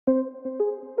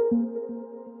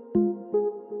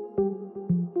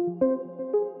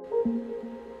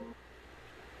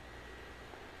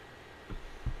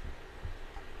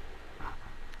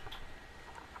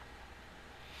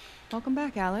Welcome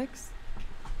back, Alex.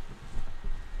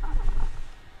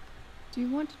 Do you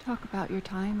want to talk about your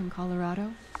time in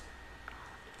Colorado?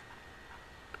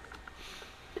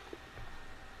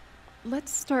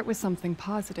 Let's start with something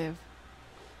positive.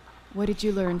 What did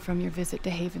you learn from your visit to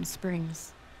Haven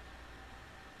Springs?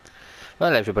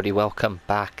 Well, everybody, welcome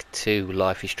back to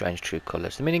Life is Strange True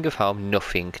Colours. The meaning of home,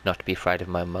 nothing, not to be afraid of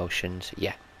my emotions.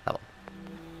 Yeah, that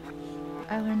one.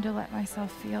 I learned to let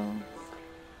myself feel,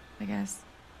 I guess.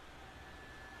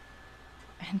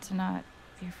 And to not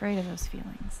be afraid of those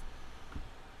feelings.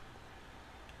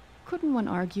 Couldn't one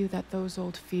argue that those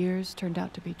old fears turned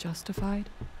out to be justified?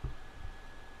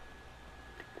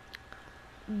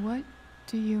 What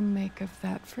do you make of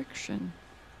that friction?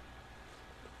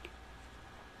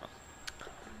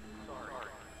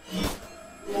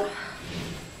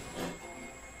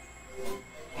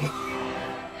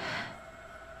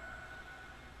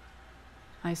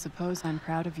 I suppose I'm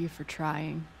proud of you for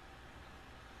trying.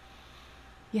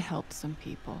 You helped some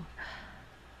people.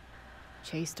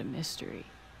 Chased a mystery.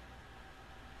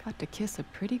 Got to kiss a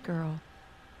pretty girl.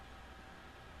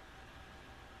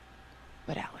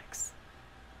 But Alex,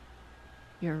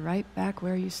 you're right back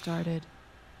where you started.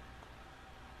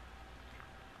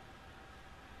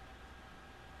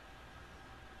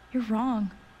 You're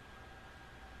wrong.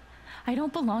 I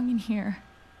don't belong in here.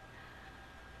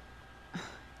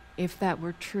 If that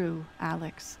were true,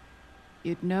 Alex,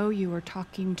 you'd know you were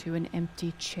talking to an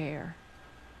empty chair.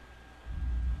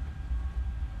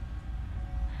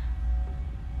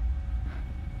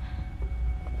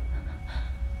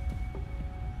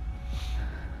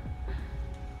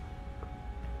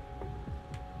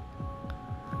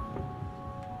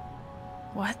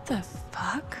 What the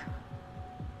fuck?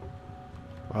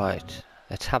 Right,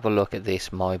 let's have a look at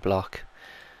this My Block.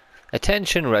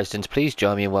 Attention residents, please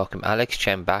join me and welcome Alex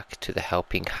Chen back to the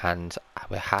Helping Hands.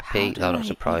 We're happy, though not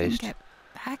surprised. How did I even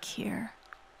get back here?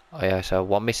 Oh yeah, so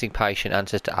one missing patient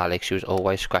answers to Alex, who is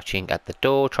always scratching at the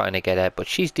door trying to get out, but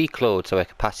she's declawed, so her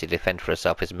capacity to defend for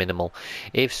herself is minimal.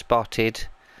 If spotted,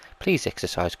 please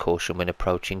exercise caution when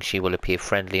approaching. She will appear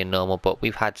friendly and normal, but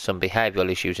we've had some behavioural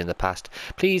issues in the past.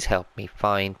 Please help me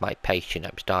find my patient.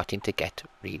 I'm starting to get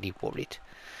really worried.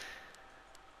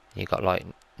 You got like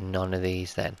none of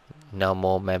these then. No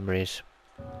more memories.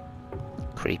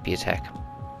 Creepy as heck.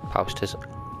 Posters.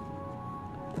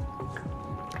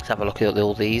 Let's have a look at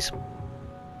all these.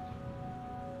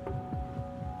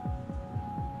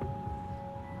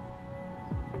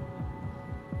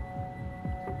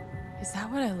 Is that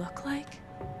what I look like?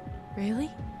 Really?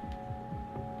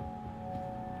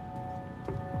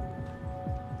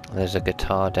 There's a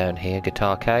guitar down here.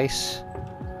 Guitar case.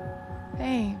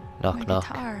 Hey, Knock, my knock.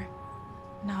 guitar.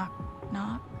 Knock,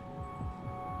 knock.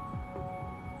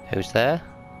 Who's there?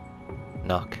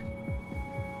 Knock.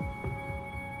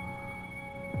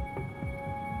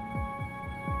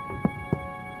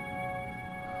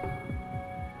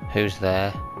 Who's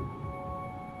there?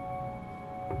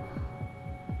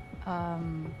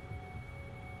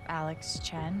 Alex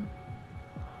Chen?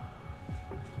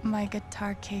 My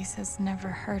guitar case has never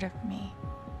heard of me.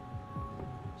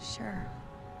 Sure.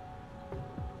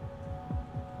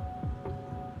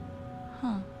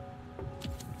 Huh.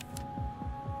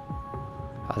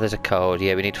 Oh, there's a code.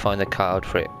 Yeah, we need to find the code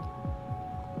for it.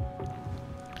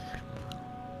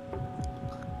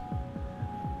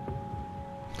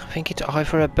 I think it's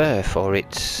either a birth or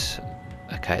it's...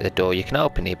 Okay, the door. You can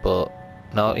open it, but...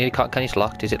 No, you can't. It's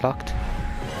locked. Is it locked?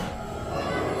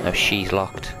 No, she's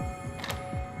locked.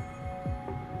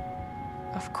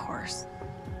 Of course.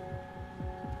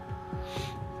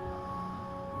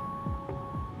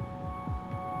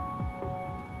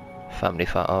 Family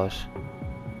photos.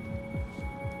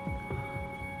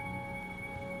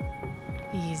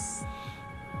 These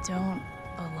don't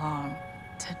belong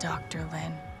to Dr.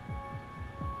 Lin.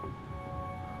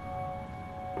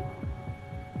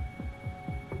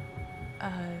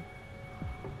 A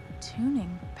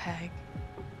tuning peg.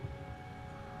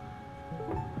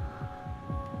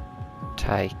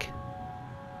 Take.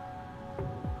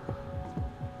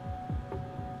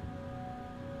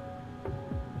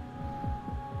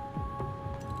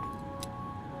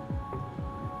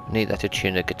 Need that to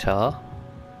tune a guitar.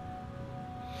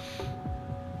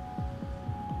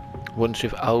 Once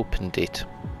we've opened it.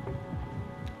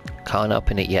 Can't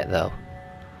open it yet though.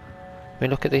 Can we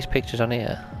look at these pictures on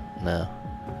here? No.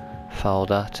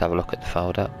 Folder. Let's have a look at the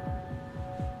folder.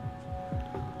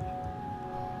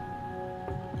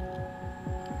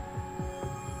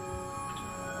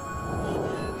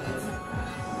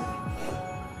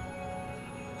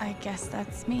 I guess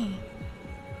that's me.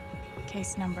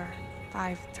 Case number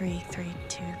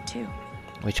 53322.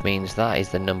 which means that is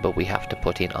the number we have to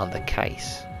put in on the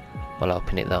case. We'll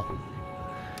open it though.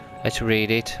 Let's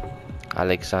read it.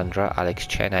 Alexandra, Alex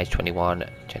Chen, age 21,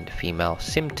 gender female,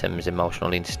 symptoms,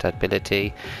 emotional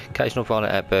instability, occasional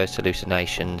violent outbursts,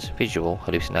 hallucinations, visual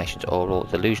hallucinations, oral,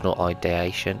 delusional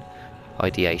ideation,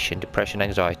 depression,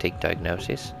 anxiety,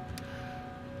 diagnosis.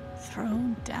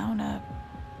 Thrown down a...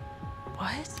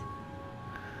 what?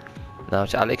 Now,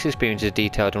 Alex experiences a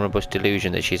detailed and robust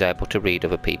delusion that she's able to read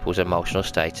other people's emotional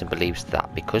states and believes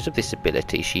that because of this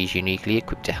ability she is uniquely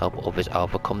equipped to help others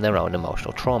overcome their own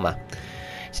emotional trauma.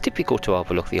 It's difficult to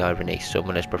overlook the irony,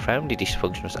 someone as profoundly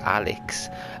dysfunctional as Alex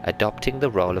adopting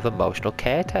the role of emotional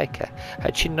caretaker.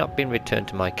 Had she not been returned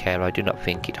to my care, I do not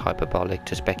think it hyperbolic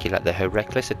to speculate that her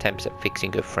reckless attempts at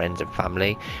fixing her friends and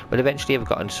family will eventually have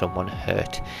gotten someone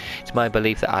hurt. It's my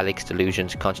belief that Alex's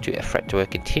delusions constitute a threat to her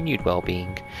continued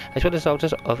well-being, as well as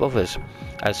those of others.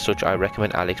 As such, I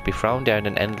recommend Alex be thrown down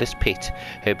an endless pit,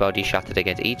 her body shattered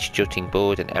against each jutting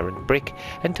board and errant brick,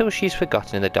 until she is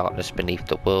forgotten in the darkness beneath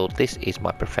the world. This is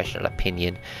my professional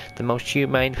opinion, the most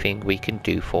humane thing we can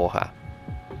do for her.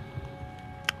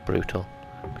 Brutal.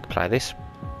 We can play this.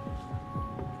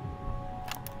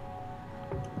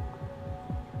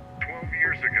 12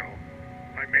 years ago,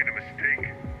 I made a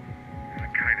mistake. The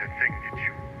kind of thing that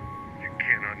you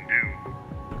can't undo.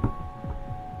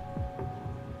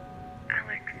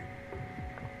 Alex,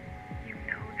 you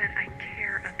know that I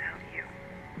care about you.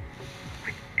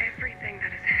 With everything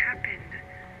that has happened,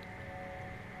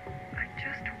 I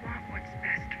just want what's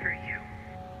best for you.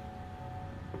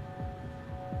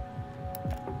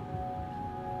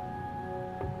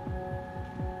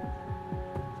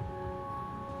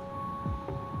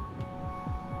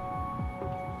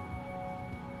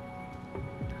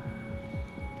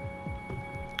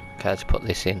 Okay, let's put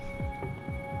this in.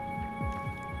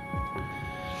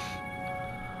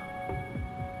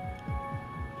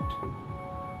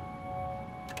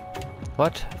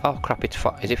 What? Oh crap, it's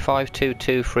is it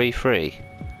 52233?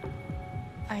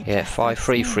 Yeah,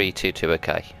 53322,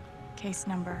 okay. Case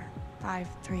number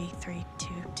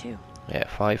 53322. Yeah,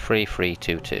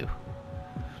 53322.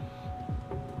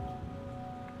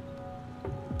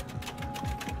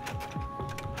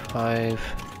 Five.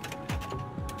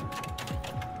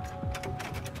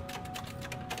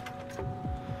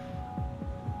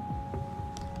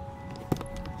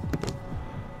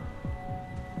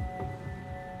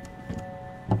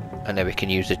 And then we can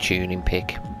use the tuning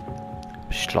pick.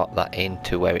 Slot that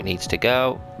into where it needs to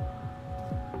go.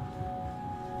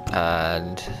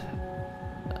 And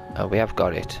we have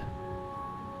got it.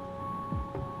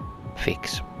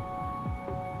 Fix.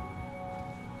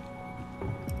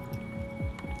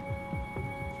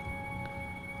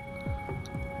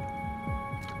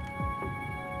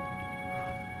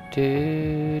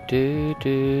 Do do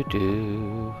do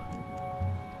do.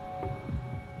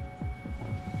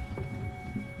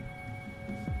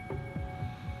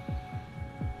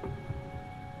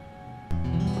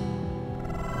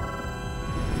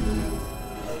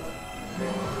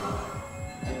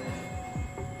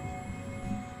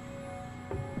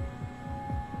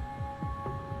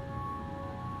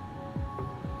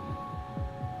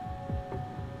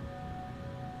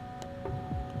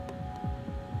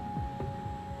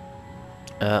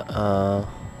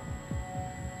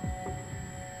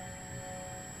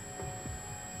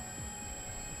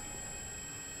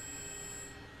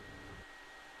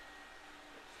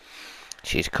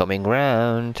 She's coming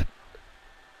round.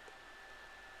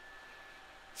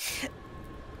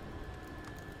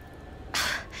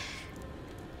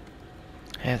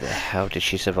 How the hell did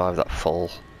she survive that fall?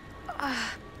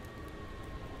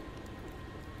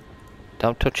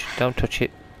 Don't touch it, don't touch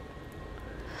it.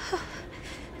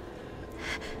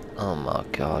 Oh my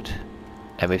god.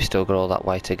 And we've still got all that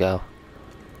way to go.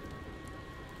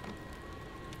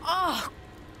 Oh!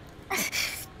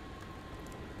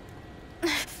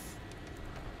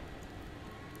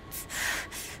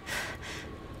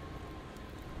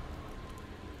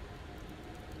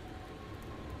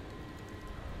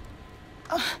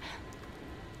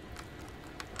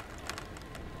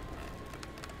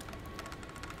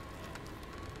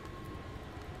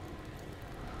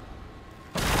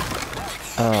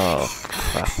 Oh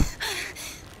crap.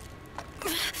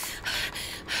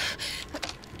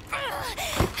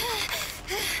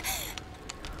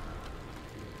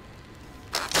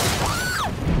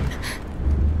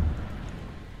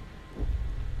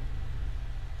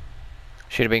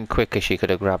 Should have been quicker, she could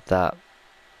have grabbed that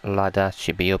ladder,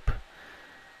 she'd be up.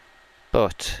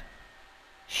 But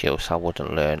she also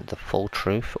wouldn't learn the full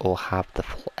truth or have the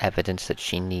full evidence that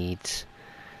she needs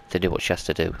to do what she has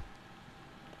to do.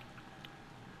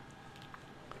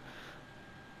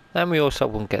 And we also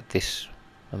won't get this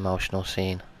emotional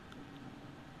scene.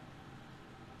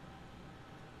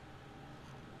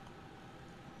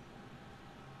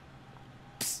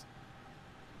 Psst.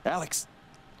 Alex!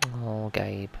 Oh,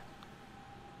 Gabe.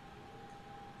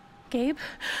 Gabe?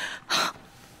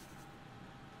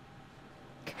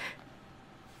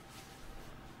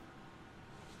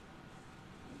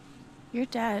 You're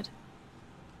dead.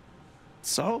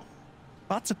 So?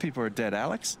 Lots of people are dead,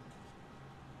 Alex.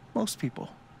 Most people.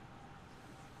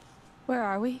 Where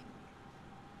are we?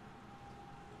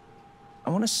 I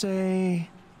want to say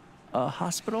a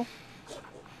hospital.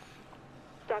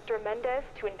 Dr. Mendez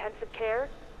to intensive care.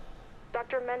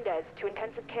 Dr. Mendez to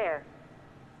intensive care.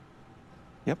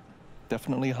 Yep,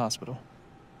 definitely a hospital.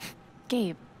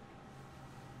 Gabe.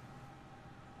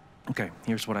 Okay,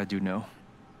 here's what I do know.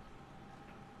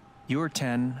 You are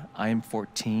 10, I am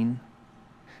 14.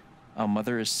 Our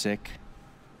mother is sick.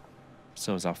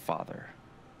 So is our father.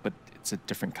 But it's a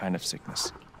different kind of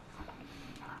sickness.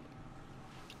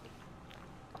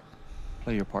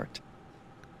 Play your part.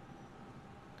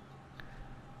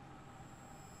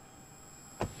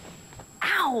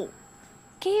 Ow!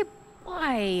 Gabe,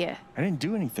 why? I didn't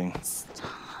do anything.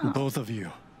 Stop. Both of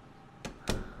you,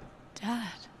 Dad.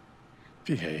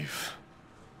 behave.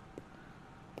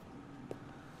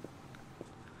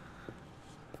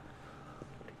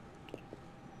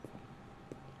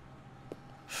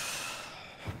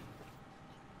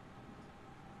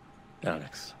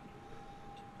 Alex,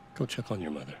 go check on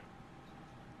your mother.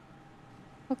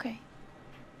 Okay.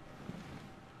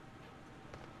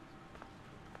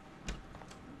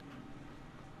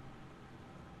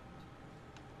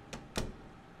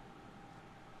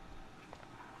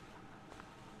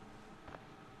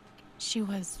 She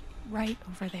was right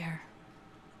over there,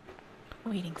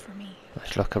 waiting for me.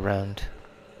 Let's look around.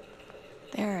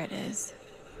 There it is.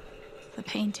 The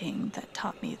painting that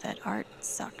taught me that art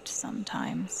sucked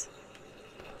sometimes.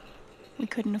 We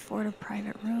couldn't afford a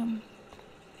private room.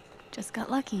 Just got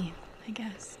lucky, I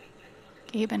guess.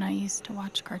 Gabe and I used to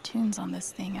watch cartoons on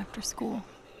this thing after school.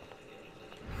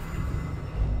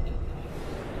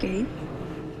 Gabe,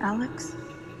 Alex,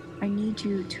 I need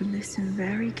you to listen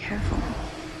very carefully.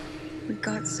 We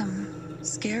got some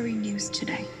scary news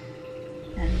today,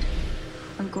 and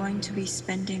I'm going to be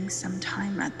spending some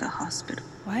time at the hospital.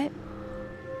 What?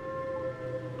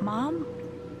 Mom?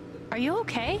 Are you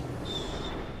okay?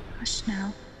 Hush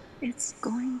now. It's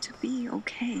going to be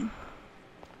okay.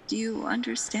 Do you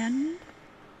understand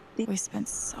me? We spent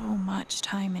so much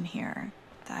time in here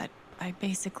that I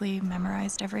basically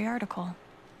memorized every article.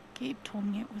 Gabe told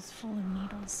me it was full of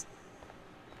needles.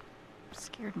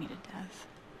 Scared me to death.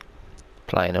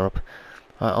 Playing her up.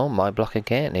 Right, oh, my block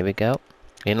again. Here we go.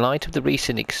 In light of the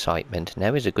recent excitement,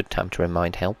 now is a good time to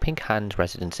remind Helping Hand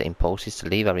residents that impulses to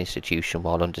leave our institution,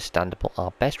 while understandable,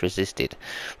 are best resisted.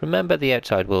 Remember, the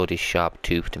outside world is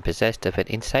sharp-toothed and possessed of an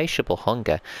insatiable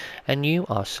hunger, and you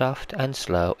are soft and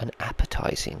slow and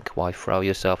appetizing. Why throw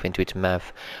yourself into its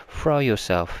mouth? Throw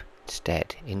yourself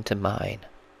instead into mine.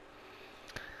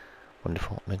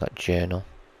 Wonderful. We got journal.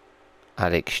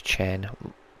 Alex Chen,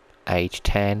 age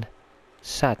 10.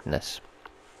 Sadness.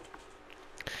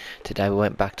 Today we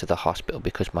went back to the hospital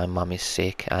because my mum is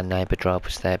sick. Our neighbour drove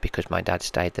us there because my dad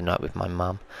stayed the night with my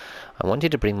mum. I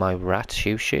wanted to bring my rat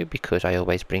Shoo Shoo because I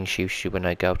always bring Shoo Shoo when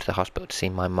I go to the hospital to see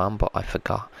my mum, but I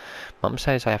forgot. Mum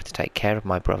says I have to take care of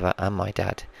my brother and my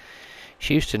dad.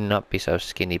 She used to not be so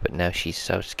skinny, but now she's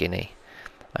so skinny.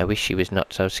 I wish she was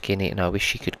not so skinny, and I wish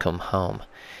she could come home.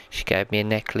 She gave me a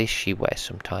necklace she wears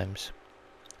sometimes.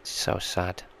 It's so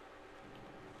sad.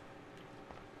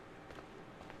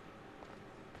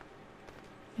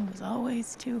 It was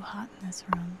always too hot in this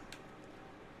room.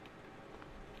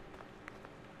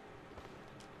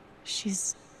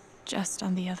 She's just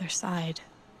on the other side.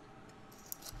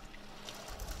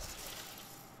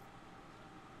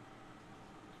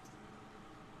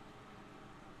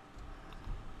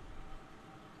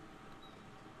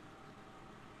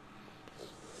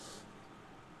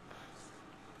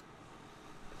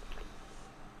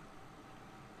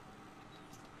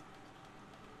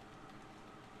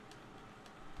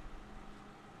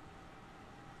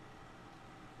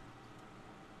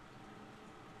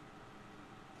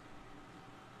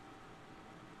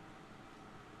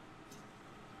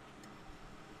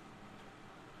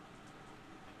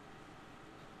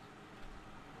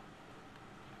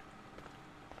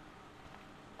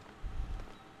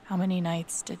 How many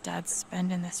nights did Dad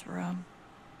spend in this room?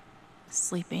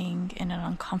 Sleeping in an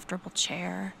uncomfortable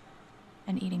chair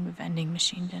and eating vending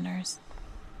machine dinners.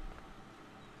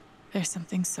 There's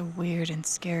something so weird and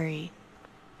scary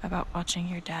about watching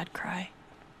your dad cry.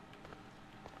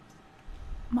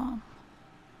 Mom.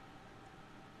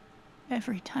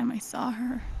 Every time I saw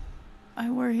her, I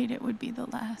worried it would be the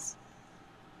last.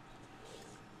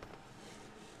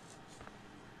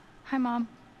 Hi, Mom.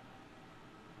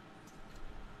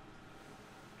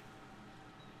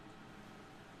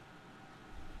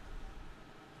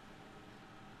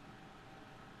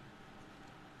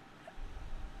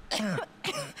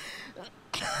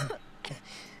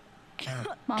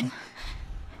 Mom.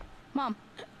 Mom.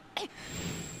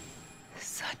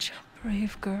 Such a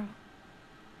brave girl.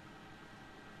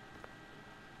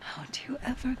 How do you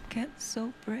ever get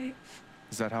so brave?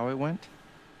 Is that how it went?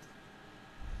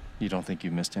 You don't think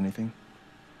you missed anything?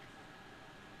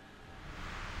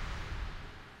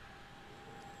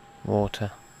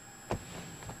 Water.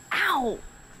 Ow!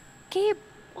 Gabe,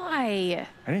 why?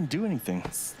 I didn't do anything.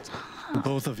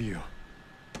 Both of you,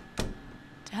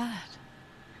 Dad.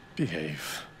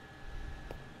 behave.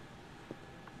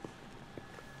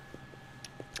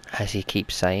 As he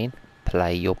keeps saying,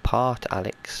 play your part,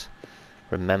 Alex.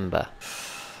 Remember.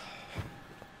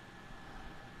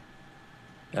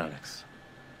 Alex,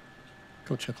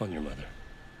 go check on your mother.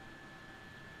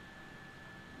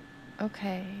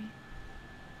 Okay.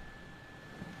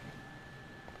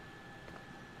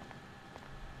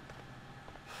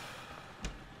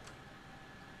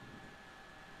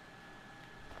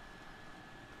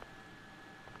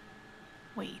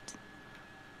 Wait.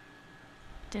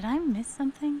 Did I miss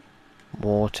something?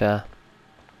 Water.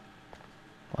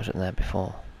 Wasn't there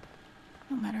before.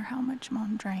 No matter how much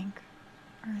Mom drank,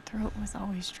 her throat was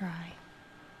always dry.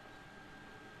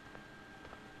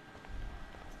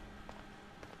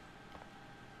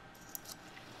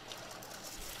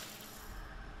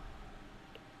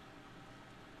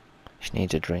 She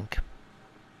needs a drink.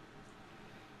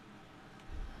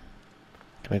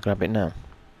 Can we grab it now?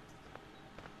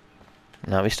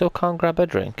 No, we still can't grab a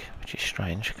drink, which is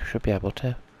strange. We should be able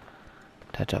to.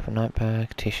 Take off a night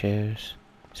bag, tissues,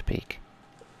 speak.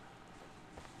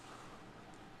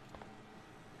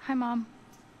 Hi, Mom.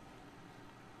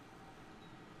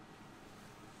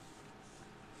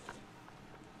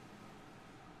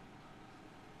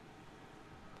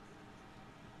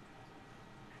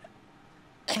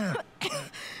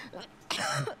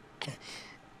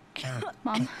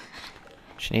 Mom.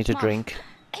 She needs a Mom. drink.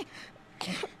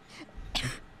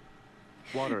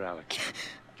 Water, Alex.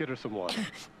 Get her some water.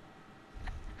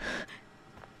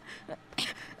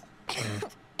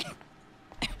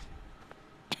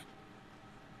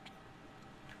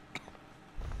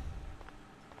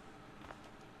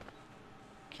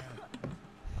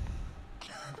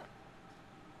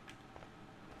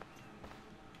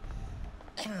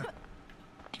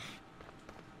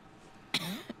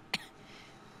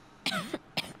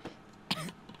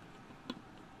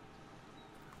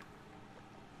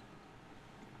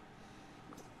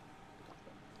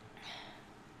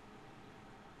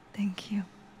 Thank you.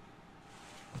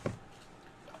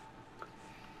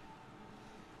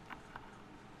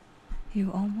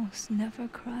 You almost never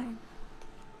cried,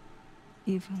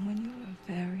 even when you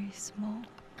were very small.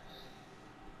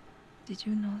 Did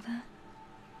you know that?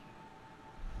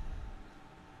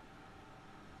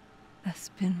 That's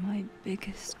been my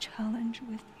biggest challenge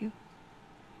with you.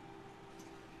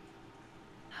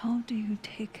 How do you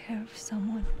take care of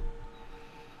someone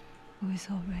who is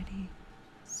already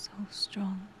so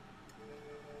strong?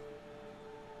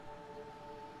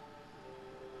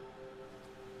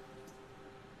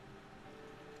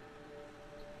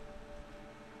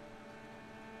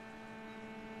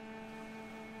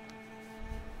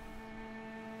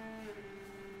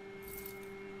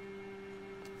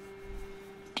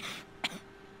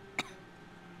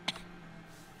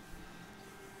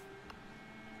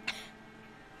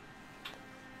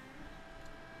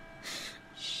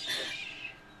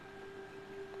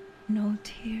 No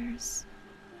tears,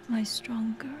 my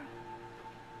strong girl.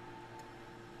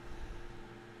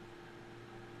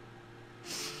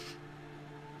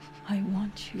 I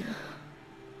want you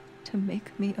to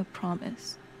make me a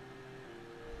promise.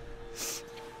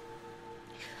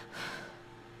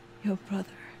 Your brother,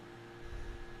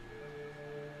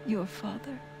 your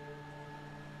father,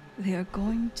 they are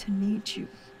going to need you.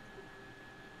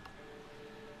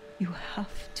 You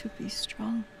have to be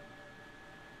strong.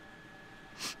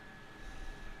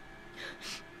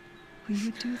 Will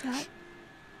you do that,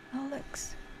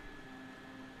 Alex?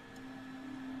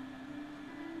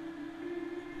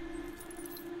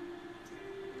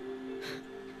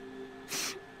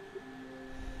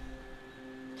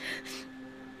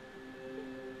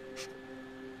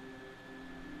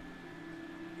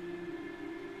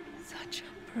 Such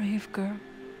a brave girl.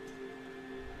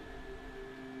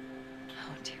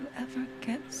 How do you ever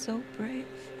get so brave?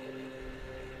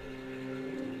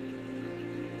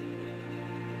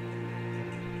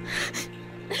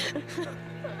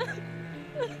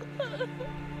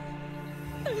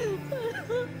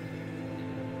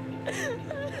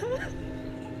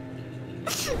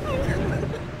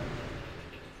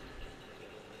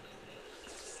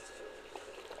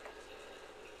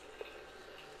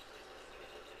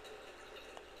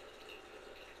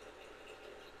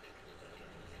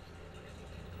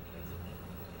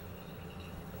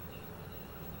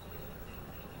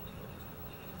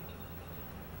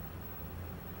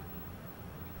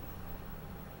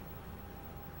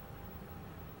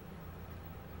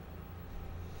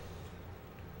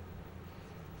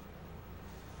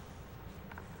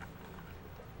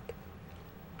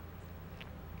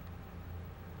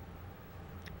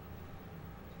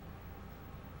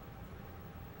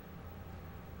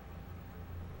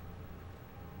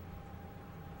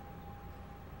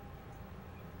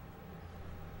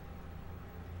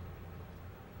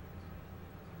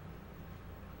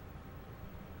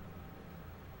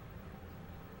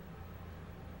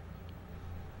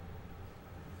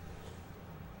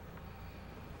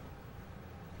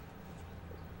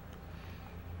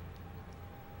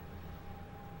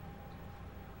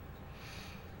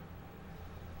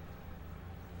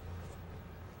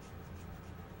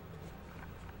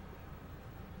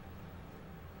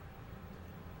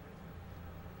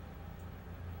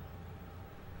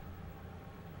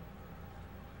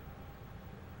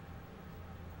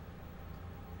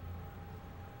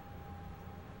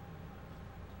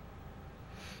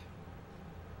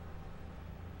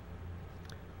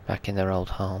 Back in their old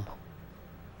home.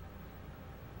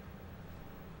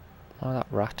 Oh, that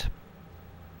rat.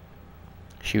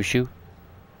 Shoo shoo.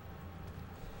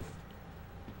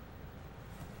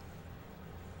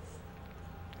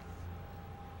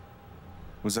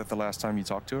 Was that the last time you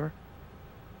talked to her?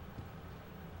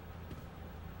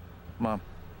 Mom.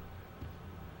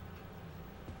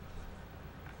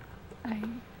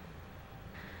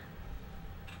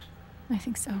 I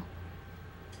think so.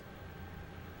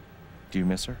 Do you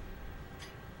miss her?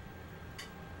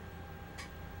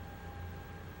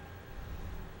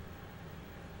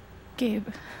 Gabe,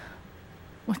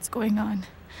 what's going on?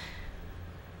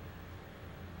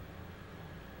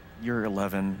 You're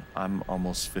 11, I'm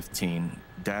almost 15.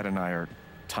 Dad and I are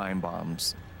time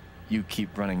bombs. You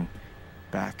keep running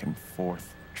back and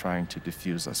forth, trying to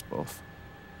defuse us both.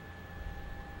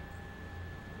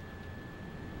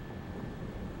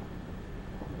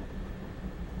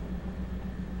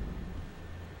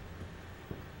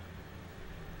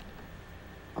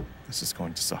 This is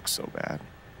going to suck so bad.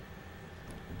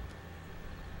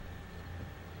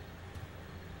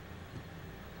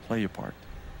 Play your part.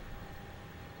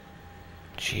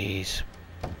 Jeez.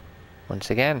 Once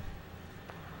again.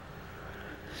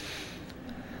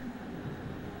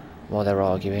 While they're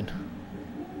arguing.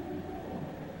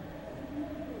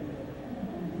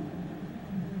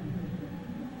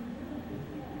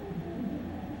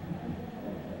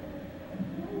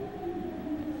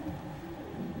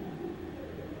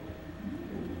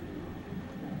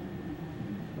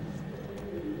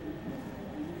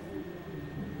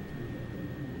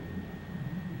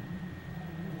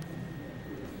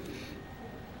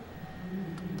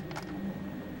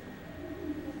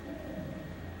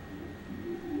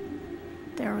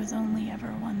 There was only ever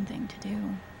one thing to do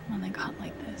when they got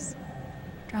like this.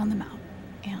 Drown them out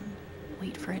and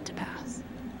wait for it to pass.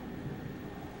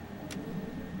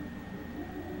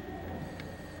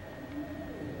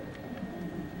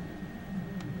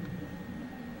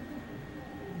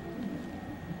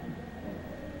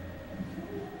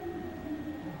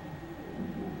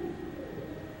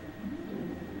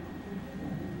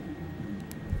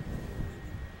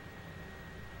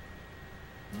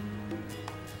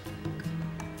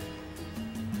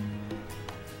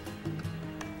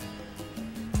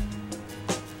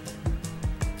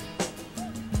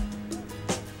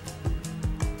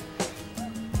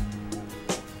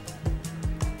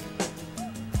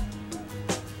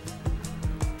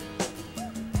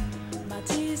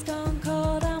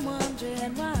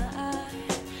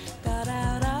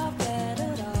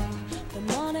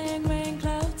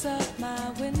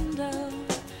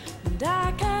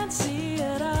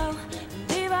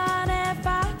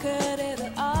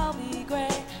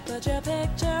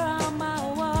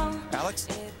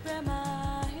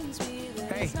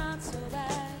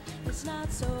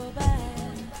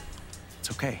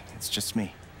 It's okay, it's just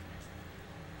me.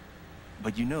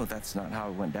 But you know that's not how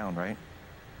it went down, right?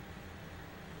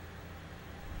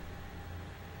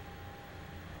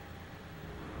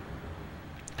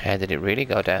 How did it really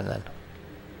go down then?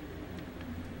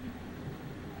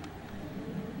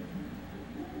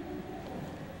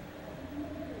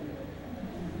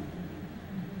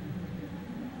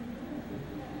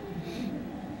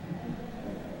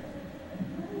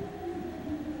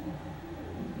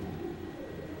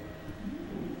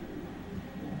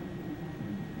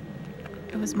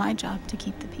 was my job to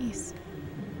keep the peace.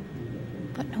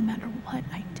 But no matter what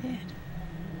I did,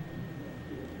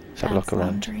 Let's have a look Dad's around.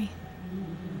 laundry.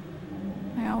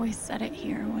 I always set it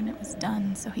here when it was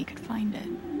done so he could find it.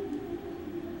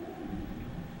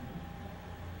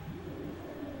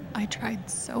 I tried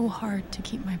so hard to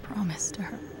keep my promise to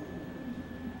her.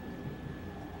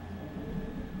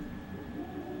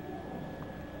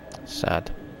 Sad.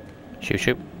 Shoo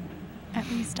shoo. At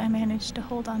least I managed to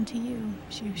hold on to you,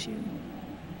 Shoo Shoo.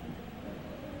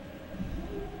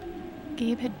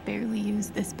 Gabe had barely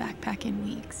used this backpack in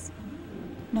weeks.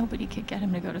 Nobody could get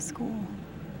him to go to school.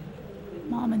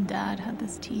 Mom and Dad had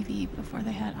this TV before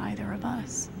they had either of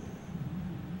us.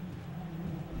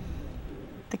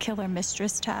 The killer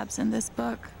mistress tabs in this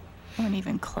book weren't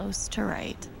even close to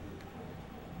right.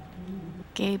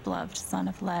 Gabe loved Son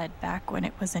of Lead back when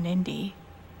it was an indie.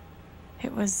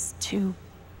 It was too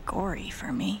gory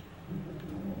for me.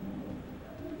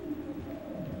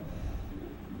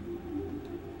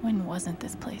 When wasn't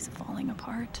this place falling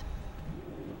apart?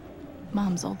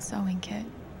 Mom's old sewing kit.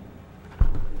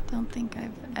 Don't think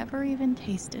I've ever even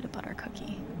tasted a butter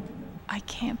cookie. I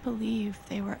can't believe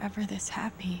they were ever this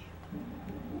happy.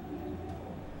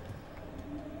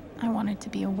 I wanted to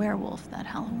be a werewolf that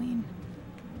Halloween.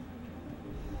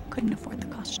 Couldn't afford the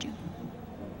costume.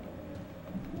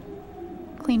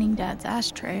 Cleaning Dad's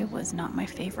ashtray was not my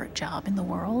favorite job in the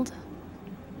world.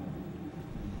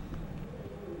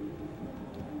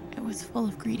 It was full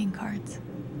of greeting cards.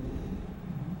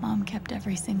 Mom kept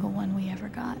every single one we ever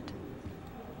got.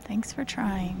 Thanks for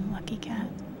trying, Lucky Cat.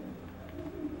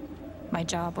 My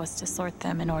job was to sort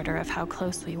them in order of how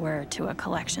close we were to a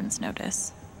collections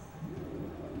notice.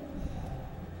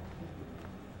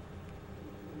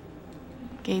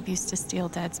 Gabe used to steal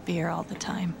Dad's beer all the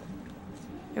time.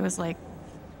 It was like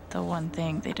the one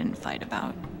thing they didn't fight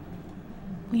about.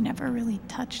 We never really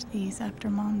touched these after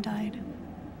Mom died.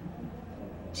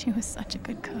 She was such a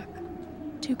good cook.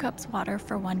 2 cups water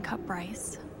for 1 cup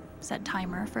rice. Set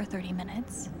timer for 30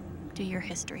 minutes. Do your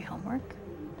history homework.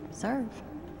 Serve.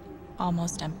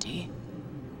 Almost empty.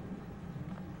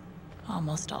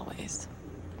 Almost always.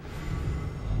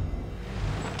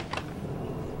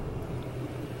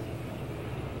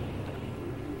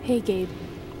 Hey Gabe,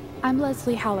 I'm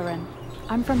Leslie Halloran.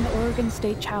 I'm from the Oregon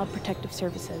State Child Protective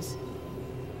Services.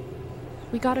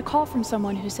 We got a call from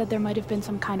someone who said there might have been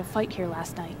some kind of fight here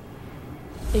last night.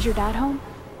 Is your dad home?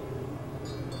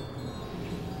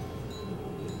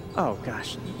 Oh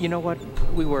gosh, you know what?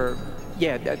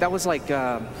 That was like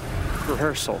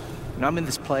rehearsal. And I'm in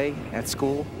this play at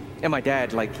school, and my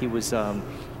dad, he was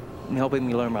helping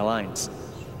me learn my lines.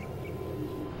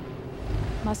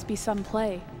 Must be some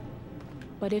play.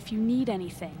 But if you need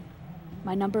anything,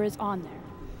 my number is on there.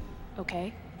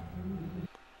 Okay?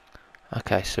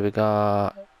 Okay, so we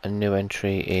got a new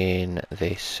entry in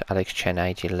this Alex Chen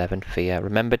age 11 fear.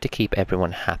 Remember to keep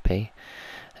everyone happy.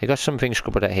 You got some things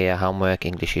scribbled out here: homework,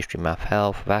 English, history, math,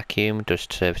 health, vacuum,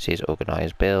 dust services,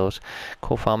 organise bills,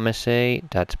 call pharmacy,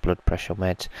 dad's blood pressure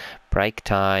meds, break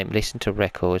time, listen to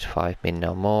records, 5 min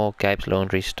no more, Gabe's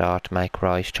laundry, start, make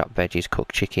rice, chop veggies,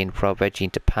 cook chicken, throw veggie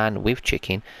into pan with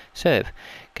chicken, serve,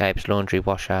 Gabe's laundry,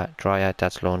 washer, dryer,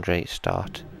 dad's laundry,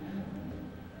 start.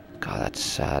 God, that's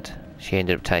sad. She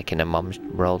ended up taking her mum's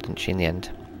role, didn't she, in the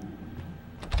end?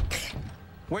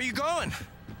 Where you going?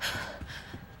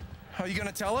 Are you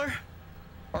gonna tell her?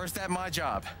 Or is that my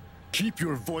job? Keep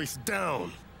your voice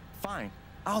down. Fine,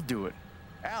 I'll do it.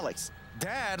 Alex,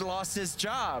 Dad lost his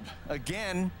job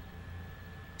again.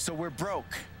 So we're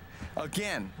broke.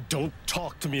 Again. Don't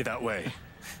talk to me that way.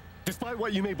 Despite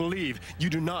what you may believe,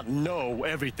 you do not know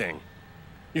everything.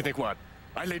 You think what?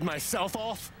 I laid myself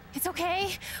off? It's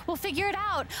okay. We'll figure it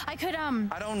out. I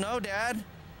don't know, Dad.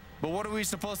 But what are we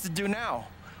supposed to do now?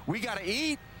 We gotta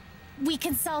eat. We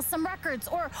can sell some records.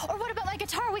 Or what about my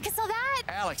guitar? We can sell that.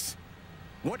 Alex,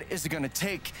 what is it gonna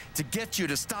take to get you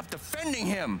to stop defending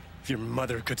him? If your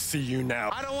mother could see you now.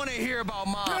 I don't want to hear about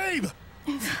Mom. Gabe!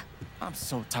 I'm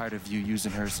so tired of you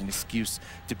using her as an excuse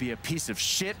to be a piece of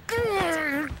shit.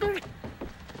 Don't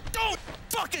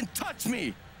fucking touch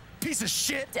me, piece of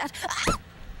shit. Dad.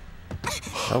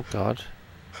 Oh God.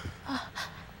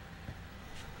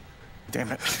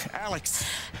 Damn it, Alex.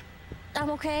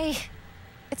 I'm okay.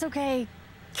 It's okay.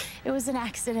 It was an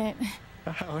accident.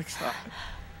 Alex,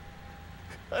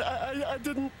 I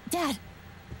didn't... Dad,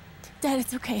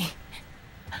 it's okay.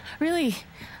 Really,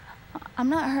 I'm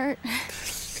not hurt.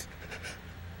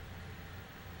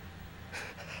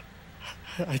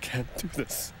 I can't do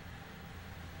this.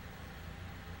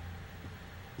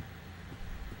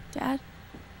 Dad?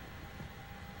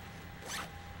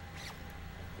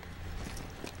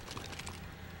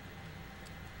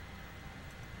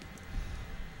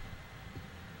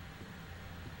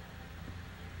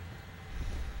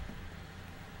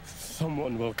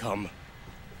 Someone will come.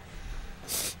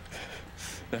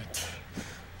 That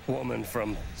woman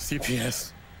from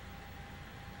CPS.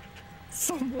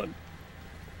 Someone.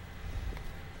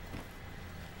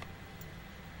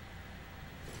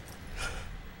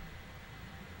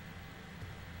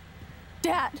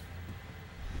 Dad!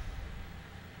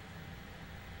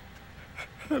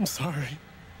 I'm sorry.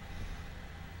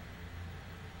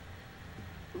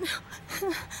 No.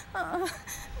 No.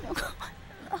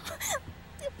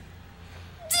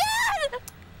 Dad!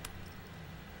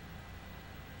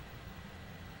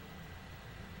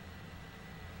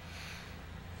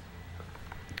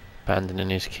 Abandoning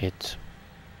his kids.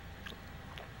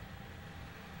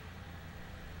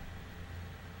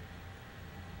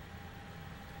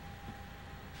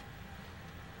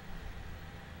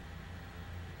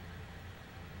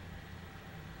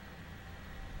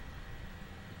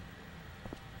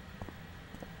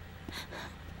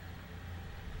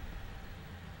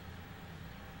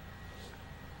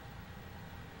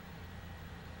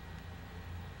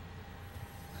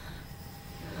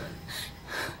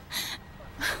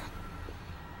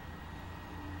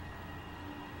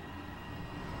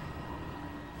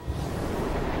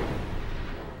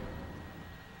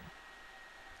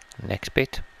 Next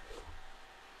bit.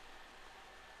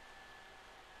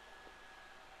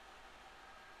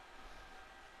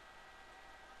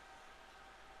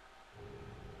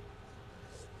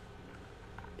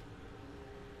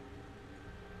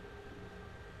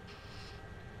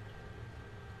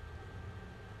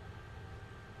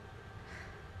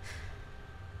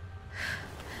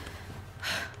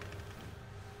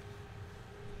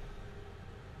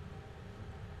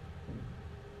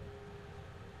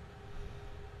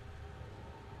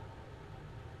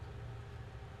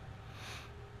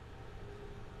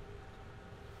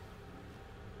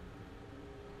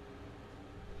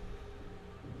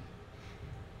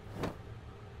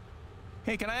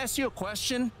 Hey, can I ask you a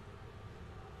question?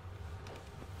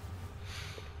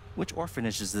 Which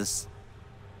orphanage is this?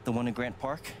 The one in Grant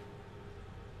Park?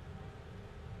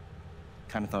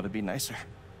 Kinda thought it'd be nicer.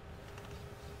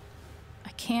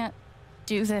 I can't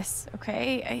do this,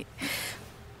 okay?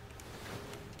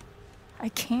 I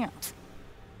can't.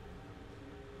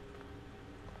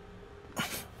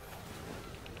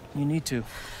 You need to.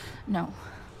 No.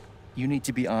 You need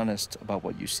to be honest about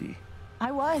what you see.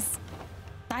 I was.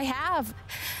 I have.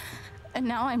 And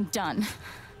now I'm done.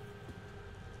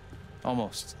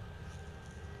 Almost.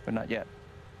 But not yet.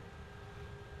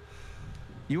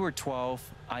 You were 12,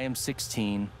 I am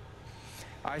 16.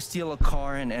 I steal a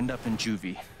car and end up in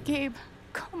juvie. Gabe,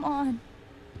 come on.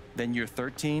 Then you're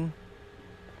 13,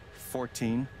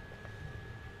 14,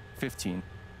 15.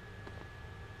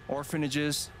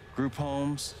 Orphanages, group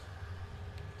homes,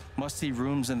 musty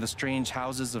rooms in the strange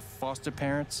houses of foster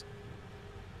parents.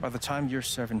 By the time you're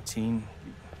 17,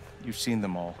 you've seen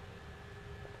them all.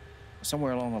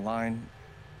 Somewhere along the line,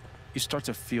 you start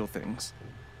to feel things.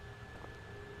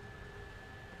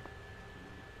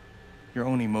 Your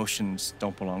own emotions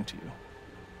don't belong to you.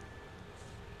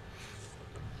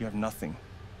 You have nothing.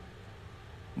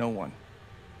 No one.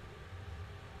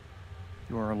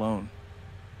 You are alone.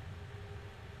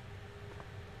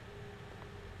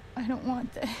 I don't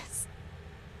want this.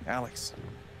 Alex.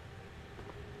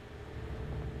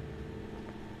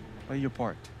 Play your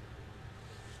part.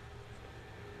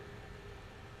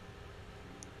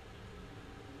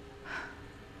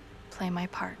 Play my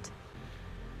part.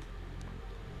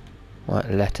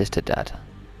 What, letters to Dad?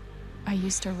 I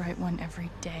used to write one every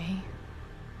day.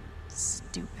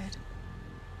 Stupid.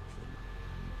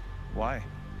 Why?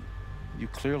 You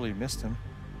clearly missed him.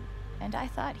 And I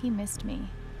thought he missed me.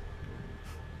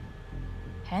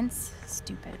 Hence,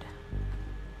 stupid.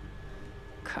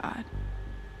 God.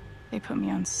 They put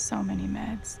me on so many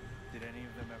meds. Did any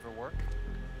of them ever work?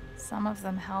 Some of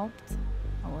them helped.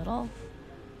 A little.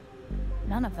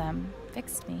 None of them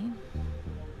fixed me.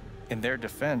 In their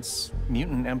defense,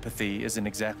 mutant empathy isn't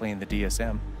exactly in the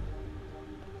DSM.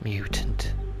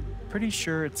 Mutant. Pretty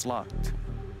sure it's locked.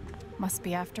 Must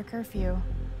be after curfew.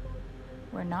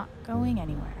 We're not going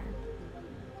anywhere.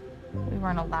 We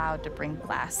weren't allowed to bring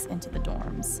glass into the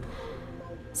dorms,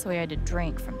 so we had to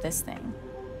drink from this thing.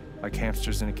 Like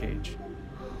hamsters in a cage.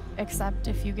 Except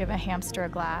if you give a hamster a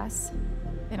glass,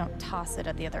 they don't toss it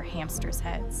at the other hamsters'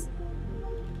 heads.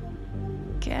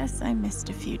 Guess I missed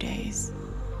a few days.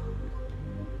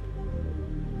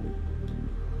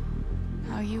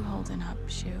 How you holding up,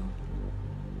 Shu?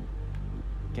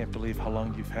 Can't believe how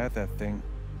long you've had that thing.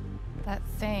 That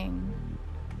thing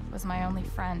was my only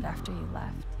friend after you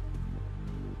left.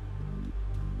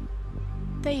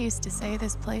 They used to say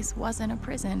this place wasn't a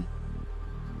prison.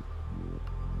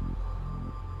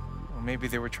 Well, maybe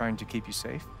they were trying to keep you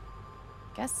safe.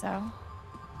 Guess so.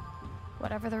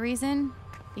 Whatever the reason,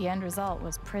 the end result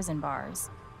was prison bars.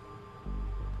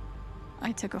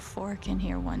 I took a fork in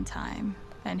here one time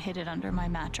and hid it under my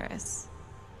mattress.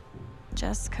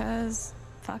 Just 'cause,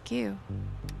 fuck you.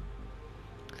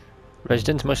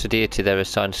 Residents must adhere to their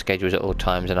assigned schedules at all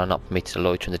times and are not permitted to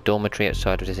loiter in the dormitory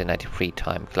outside of designated free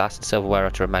time. Glass and silverware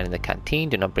are to remain in the canteen.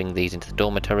 Do not bring these into the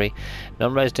dormitory.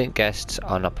 Non-resident guests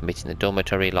are not permitted in the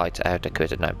dormitory. Lights out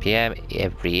occurs at 9 PM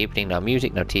every evening. No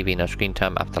music, no TV, no screen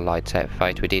time after lights out.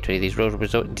 Failure to adhere to any of these rules will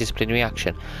result in disciplinary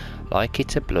action. Like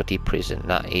it's a bloody prison.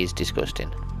 That is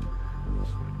disgusting.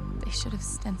 They should have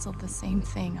stenciled the same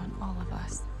thing on all of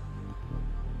us.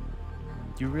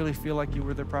 Do you really feel like you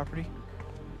were their property?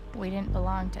 We didn't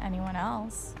belong to anyone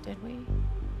else, did we?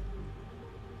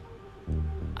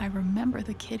 I remember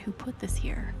the kid who put this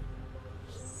here.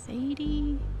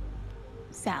 Sadie?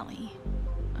 Sally.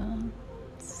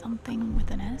 Something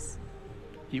with an S?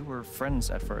 You were friends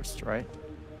at first, right?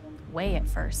 Way at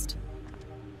first.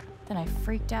 Then I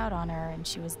freaked out on her and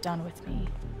she was done with me.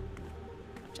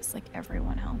 Just like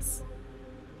everyone else.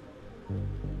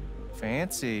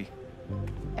 Fancy.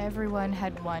 Everyone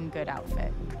had one good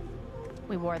outfit.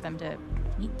 We wore them to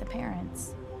meet the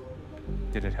parents.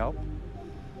 Did it help?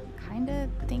 Kinda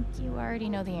think you already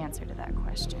know the answer to that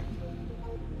question.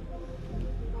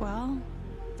 Well,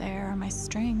 there are my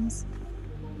strings.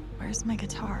 Where's my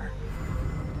guitar?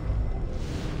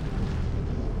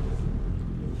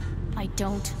 I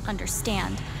don't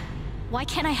understand. Why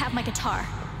can't I have my guitar?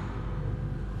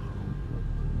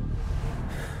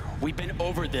 We've been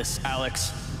over this,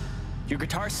 Alex. Your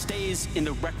guitar stays in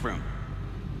the rec room.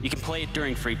 You can play it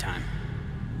during free time.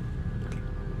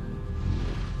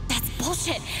 That's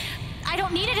bullshit. I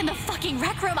don't need it in the fucking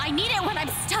rec room. I need it when I'm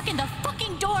stuck in the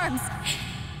fucking dorms.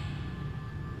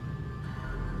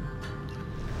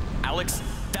 Alex,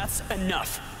 that's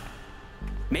enough.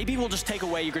 Maybe we'll just take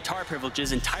away your guitar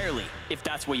privileges entirely, if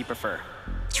that's what you prefer.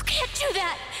 You can't do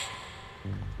that.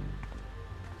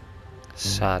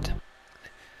 Sad.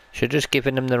 Should have just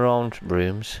given them their own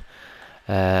rooms.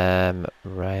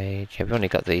 Rage. Yeah, we've only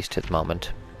got these two at the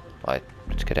moment. Right,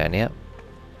 let's get down here.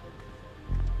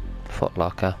 Foot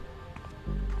locker.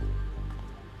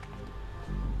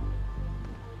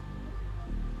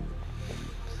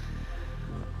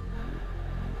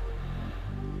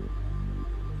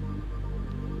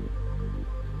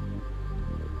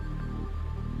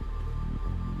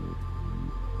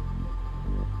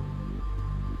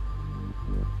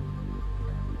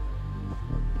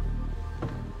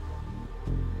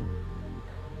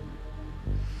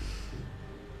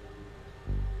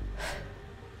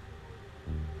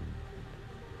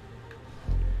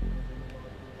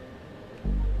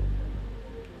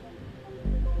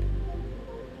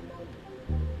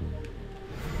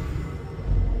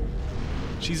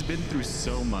 She's been through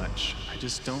so much. I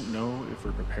just don't know if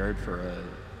we're prepared for a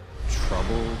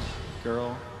troubled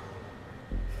girl.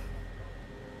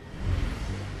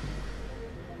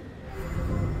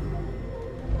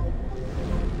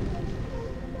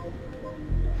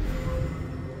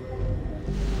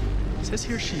 It says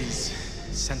here she's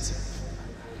sensitive.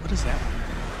 What does that mean?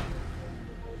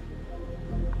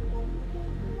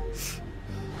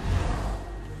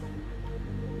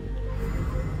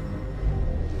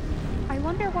 I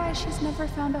wonder why she's never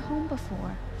found a home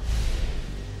before.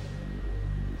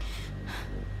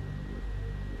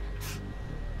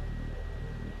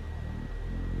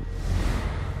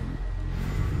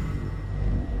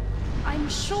 I'm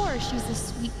sure she's a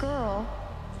sweet girl,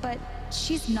 but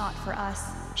she's not for us.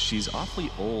 She's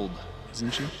awfully old,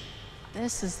 isn't she?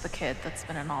 This is the kid that's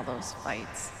been in all those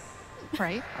fights,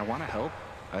 right? I want to help.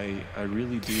 I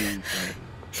really do, but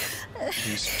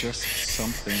there's just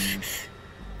something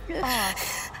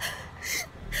Off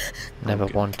Never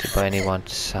wanted by anyone.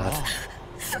 Sad.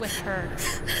 With her.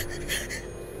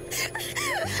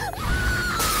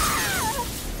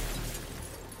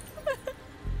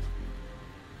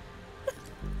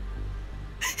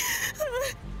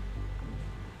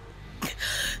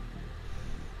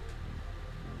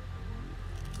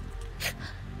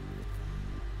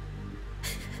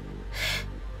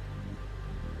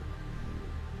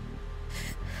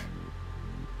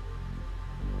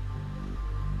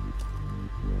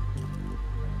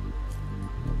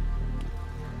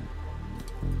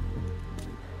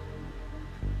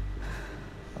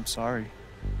 I'm sorry.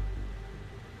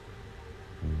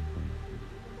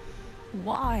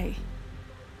 Why?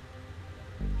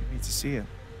 You need to see it.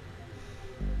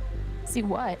 See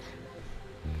what?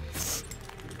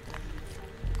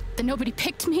 That nobody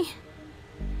picked me?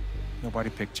 Nobody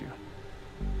picked you.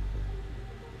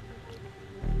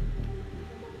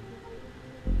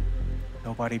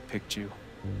 Nobody picked you.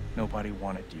 Nobody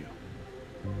wanted you.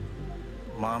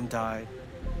 Mom died.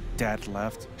 Dad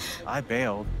left. I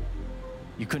bailed.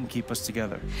 You couldn't keep us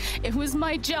together. It was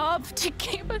my job to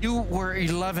keep it. You were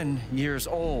 11 years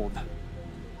old.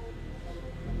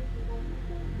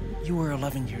 You were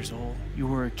 11 years old. You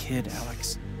were a kid,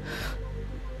 Alex.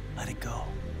 Let it go.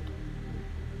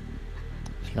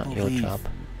 It's not your job.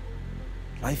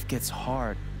 Life gets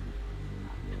hard.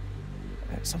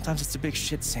 Sometimes it's a big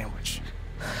shit sandwich.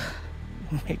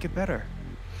 Make it better.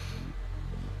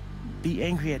 Be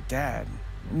angry at Dad.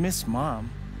 Miss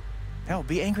Mom. Hell,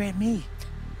 be angry at me.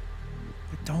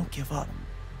 But don't give up.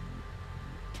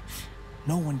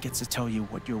 No one gets to tell you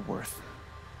what you're worth.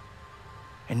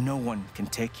 And no one can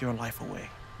take your life away.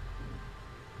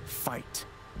 Fight.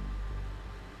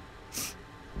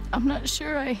 I'm not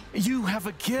sure You have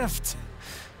a gift.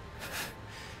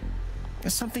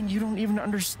 It's something you don't even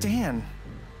understand.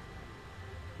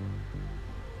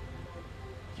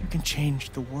 You can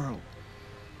change the world.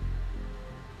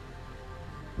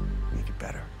 Make it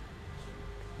better.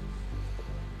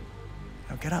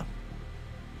 Now get up.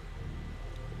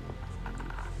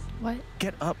 What?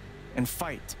 Get up and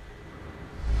fight.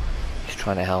 He's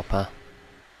trying to help her.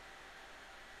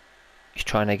 He's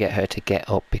trying to get her to get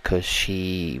up because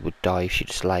she would die if she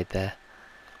just laid there.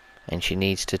 And she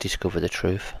needs to discover the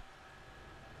truth.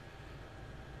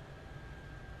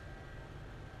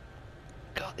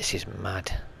 God, this is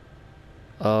mad.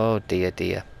 Oh dear,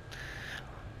 dear.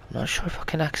 I'm not sure if I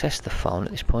can access the phone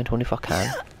at this point. I wonder if I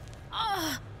can.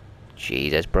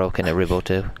 Jeez, has broken a rib or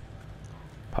two.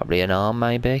 Probably an arm,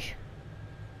 maybe.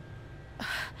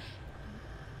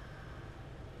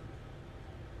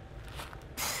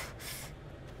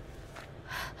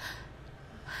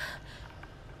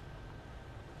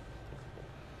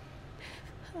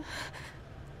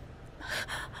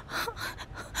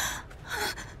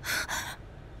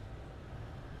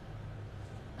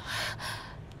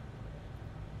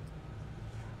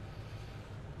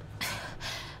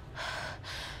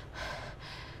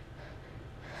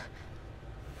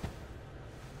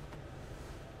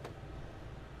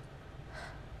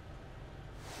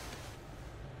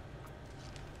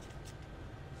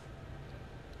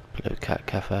 Blue Cat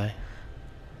Cafe.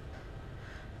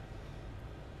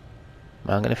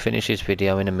 I'm going to finish this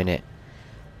video in a minute.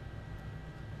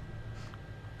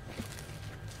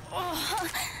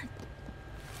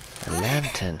 A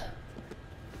lantern.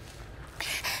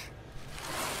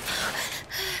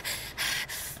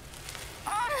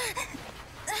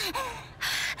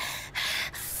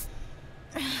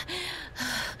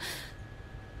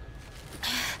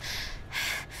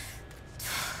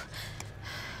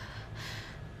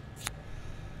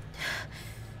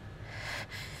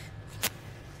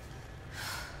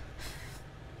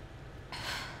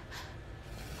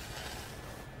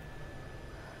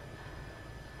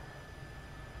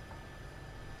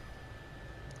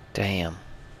 Damn.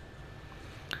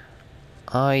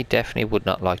 I definitely would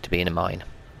not like to be in a mine.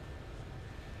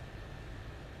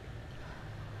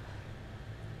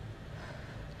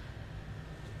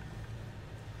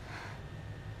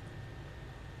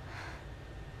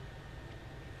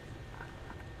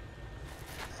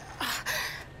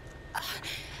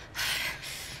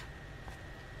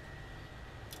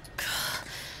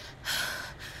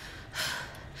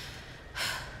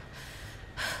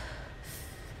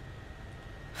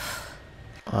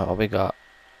 Alright, what we got?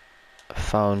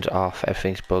 Phone's off,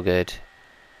 everything's buggered.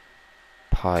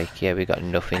 Pike, yeah, we got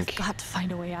nothing. I've got to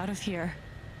find a way out of here.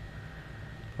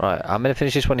 Right, I'm going to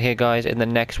finish this one here, guys. In the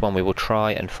next one, we will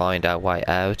try and find our way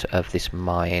out of this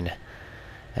mine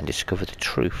and discover the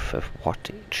truth of what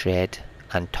Jed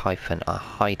and Typhon are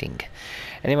hiding.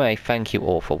 Anyway, thank you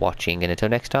all for watching, and until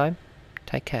next time,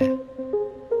 take care.